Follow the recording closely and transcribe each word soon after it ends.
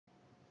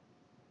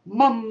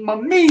Mamma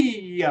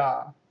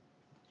Mia!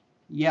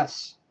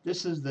 Yes,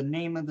 this is the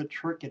name of the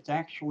trick. It's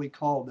actually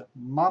called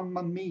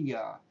Mamma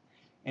Mia,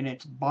 and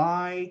it's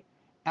by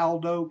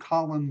Aldo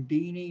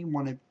Colombini,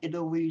 one of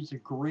Italy's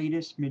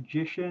greatest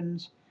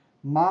magicians.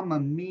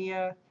 Mamma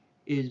Mia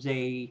is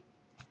a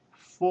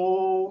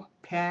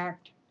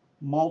full-packed,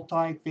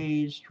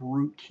 multi-phased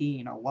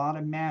routine. A lot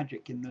of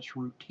magic in this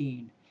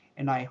routine,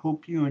 and I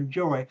hope you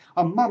enjoy.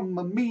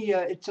 Mamma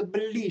Mia, it's a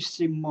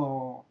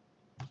bellissimo.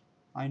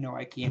 I know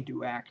I can't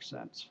do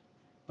accents,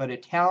 but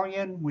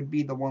Italian would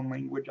be the one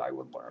language I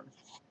would learn.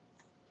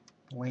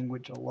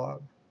 Language of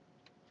love.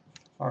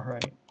 All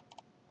right.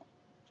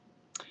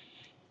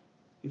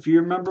 If you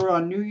remember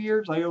on New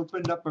Year's, I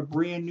opened up a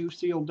brand new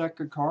sealed deck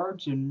of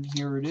cards, and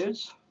here it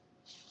is.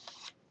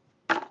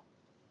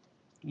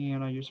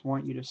 And I just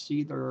want you to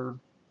see they're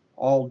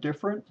all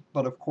different,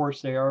 but of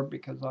course they are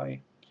because I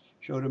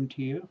showed them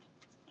to you.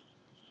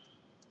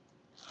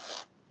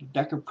 The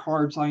deck of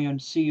cards I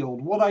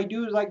unsealed. What I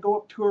do is I go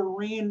up to a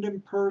random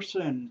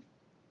person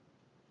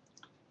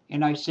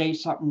and I say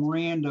something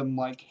random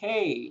like,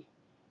 hey,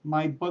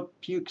 my book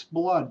pukes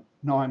blood.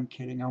 No, I'm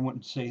kidding. I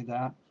wouldn't say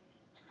that.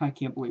 I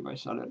can't believe I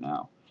said it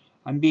now.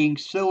 I'm being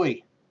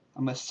silly.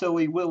 I'm a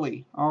silly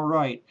Willy. All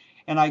right.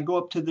 And I go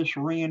up to this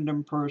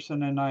random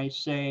person and I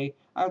say,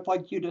 I'd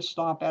like you to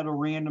stop at a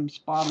random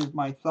spot as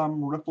my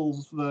thumb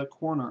ripples the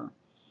corner.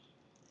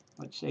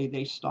 Let's say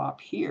they stop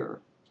here.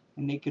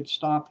 And they could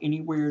stop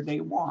anywhere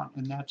they want,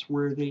 and that's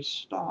where they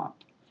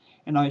stop.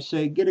 And I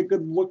say, get a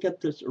good look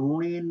at this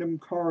random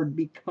card.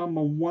 Become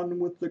a one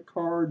with the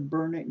card.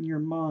 Burn it in your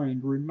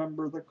mind.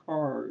 Remember the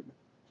card.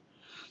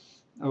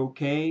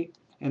 Okay?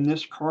 And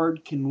this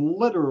card can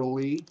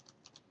literally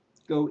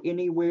go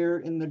anywhere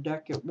in the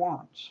deck it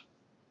wants.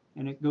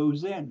 And it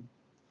goes in.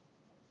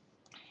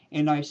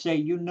 And I say,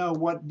 you know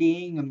what,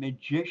 being a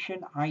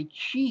magician, I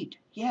cheat.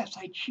 Yes,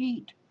 I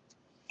cheat.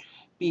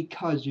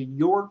 Because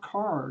your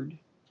card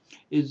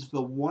is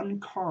the one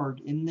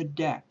card in the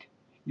deck.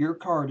 Your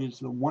card is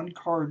the one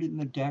card in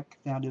the deck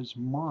that is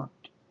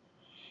marked.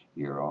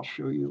 Here, I'll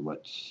show you.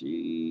 Let's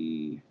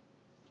see.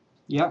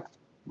 Yep,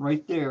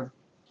 right there.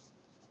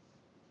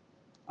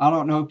 I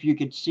don't know if you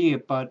could see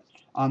it, but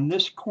on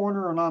this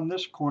corner and on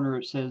this corner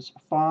it says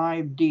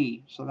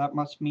 5D. So that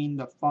must mean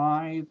the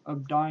 5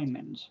 of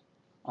diamonds.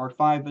 Or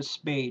 5 of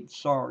spades,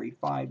 sorry,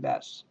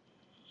 5S.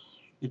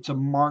 It's a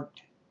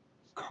marked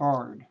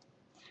card.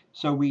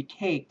 So we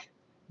take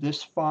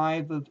this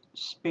 5 of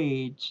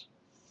spades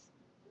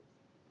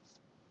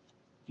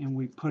and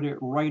we put it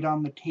right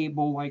on the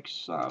table like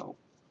so.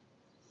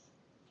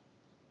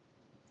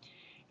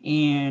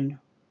 And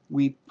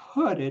we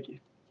put it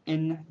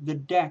in the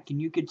deck,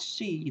 and you could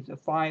see the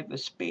 5 of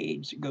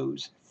spades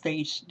goes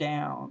face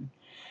down.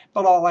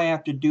 But all I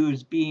have to do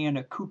is be in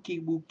a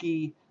kooky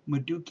wooky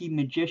Maduki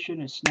magician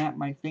and snap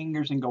my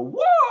fingers and go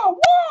wah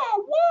wah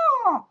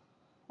wah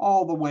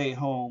all the way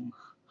home.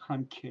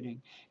 I'm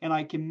kidding. And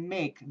I can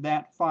make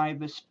that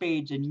 5 of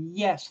spades, and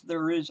yes,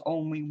 there is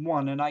only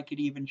one, and I could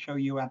even show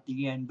you at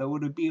the end, though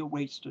it would be a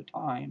waste of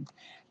time,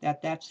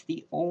 that that's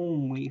the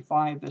only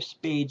 5 of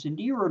spades. And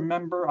do you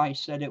remember I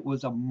said it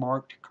was a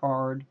marked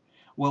card?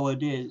 Well,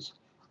 it is,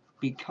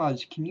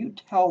 because can you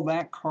tell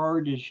that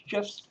card is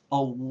just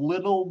a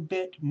little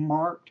bit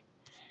marked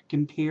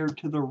compared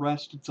to the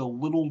rest? It's a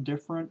little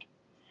different.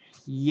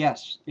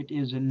 Yes, it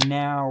is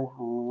now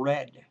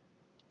red.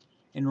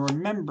 And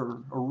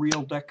remember, a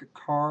real deck of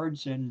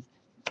cards, and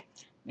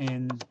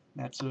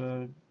that's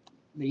the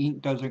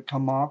ink doesn't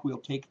come off. We'll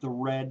take the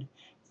red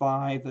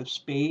 5 of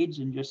spades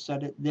and just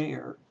set it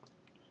there,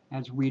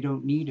 as we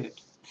don't need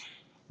it.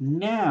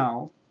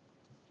 Now,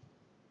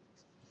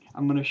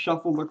 I'm going to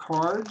shuffle the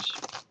cards,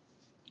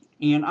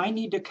 and I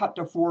need to cut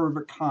to 4 of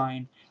a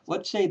kind.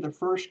 Let's say the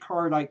first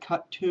card I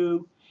cut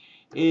to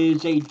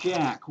is a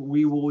jack.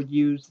 We will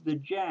use the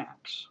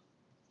jacks.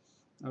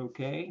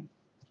 Okay?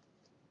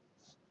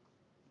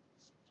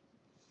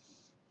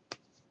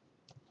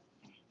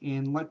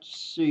 And let's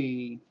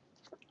see.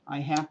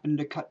 I happen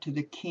to cut to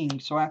the king,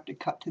 so I have to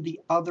cut to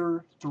the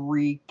other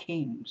 3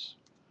 kings.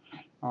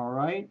 All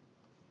right,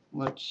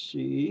 let's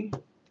see.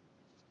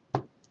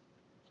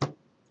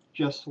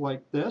 Just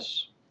like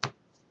this.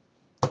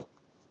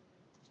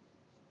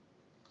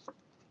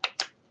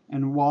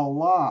 And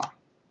voila,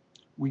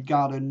 we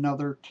got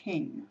another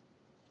king.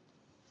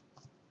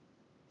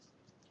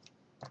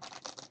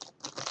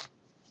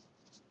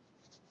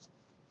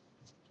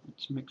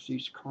 Let's mix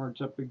these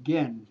cards up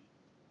again.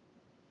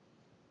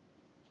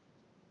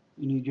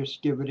 And you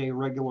just give it a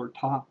regular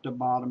top to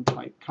bottom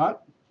type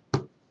cut.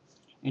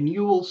 And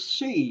you will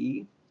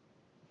see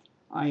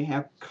I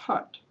have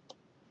cut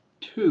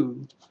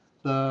to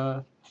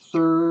the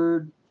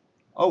third.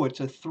 Oh, it's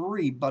a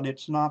 3, but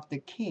it's not the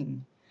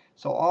king.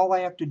 So all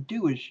I have to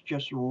do is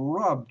just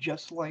rub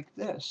just like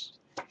this,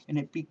 and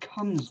it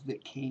becomes the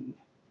king,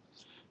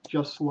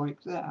 just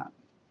like that.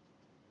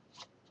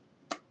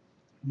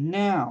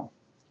 Now,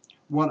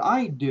 what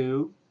I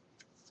do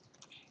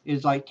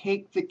is I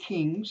take the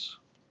kings,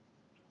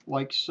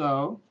 like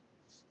so,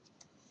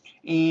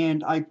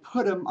 and I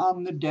put them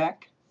on the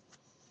deck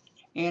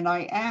and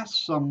I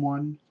asked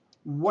someone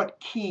what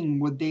king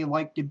would they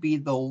like to be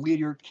the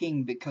leader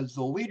king, because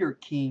the leader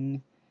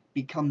king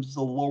becomes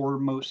the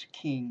lowermost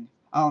king.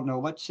 I don't know,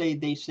 let's say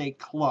they say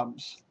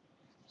clubs.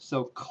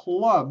 So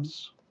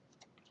clubs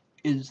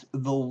is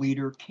the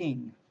leader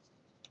king.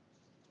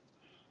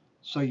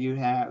 So you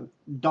have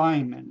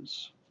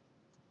diamonds,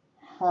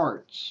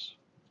 hearts,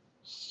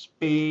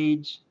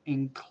 spades,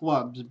 and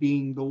clubs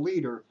being the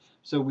leader.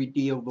 So we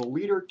deal the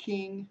leader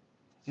king,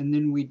 and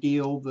then we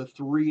deal the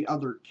three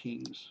other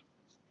kings.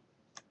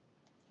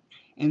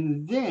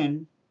 And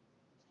then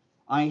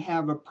I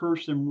have a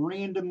person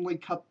randomly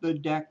cut the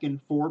deck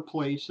in 4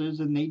 places,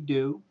 and they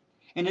do.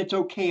 And it's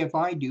okay if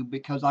I do,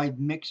 because I've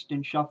mixed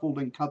and shuffled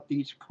and cut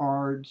these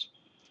cards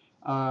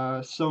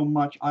so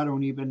much I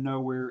don't even know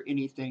where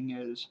anything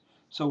is.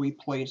 So we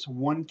place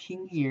 1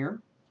 king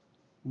here,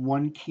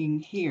 1 king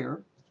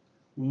here,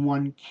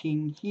 1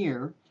 king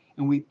here,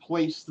 and we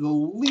place the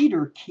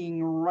leader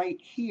king right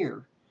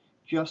here,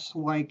 just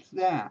like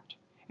that.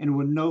 And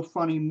with no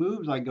funny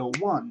moves, I go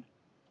 1,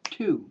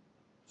 2,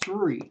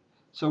 3.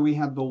 So we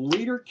have the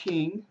leader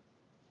king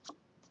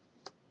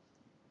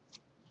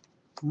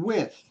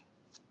with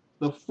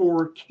the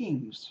 4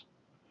 kings.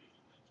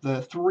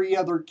 The 3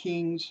 other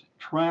kings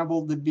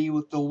traveled to be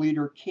with the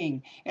leader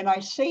king. And I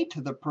say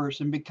to the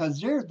person, because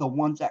they're the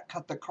ones that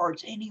cut the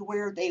cards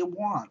anywhere they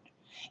want.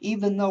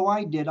 Even though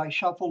I did, I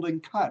shuffled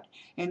and cut.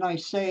 And I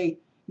say,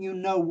 you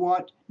know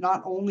what?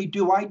 Not only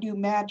do I do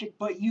magic,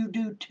 but you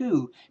do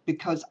too.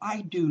 Because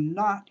I do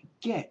not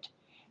get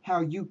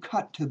how you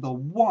cut to the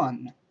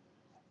 1,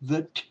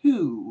 the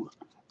 2,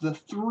 the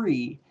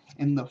 3,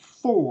 and the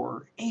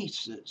 4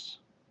 aces.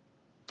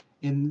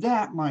 And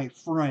that, my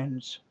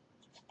friends,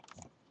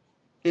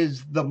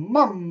 is the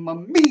Mamma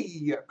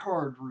Mia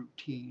card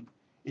routine.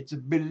 It's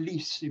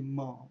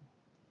bellissimo.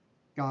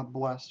 God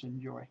bless.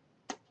 Enjoy.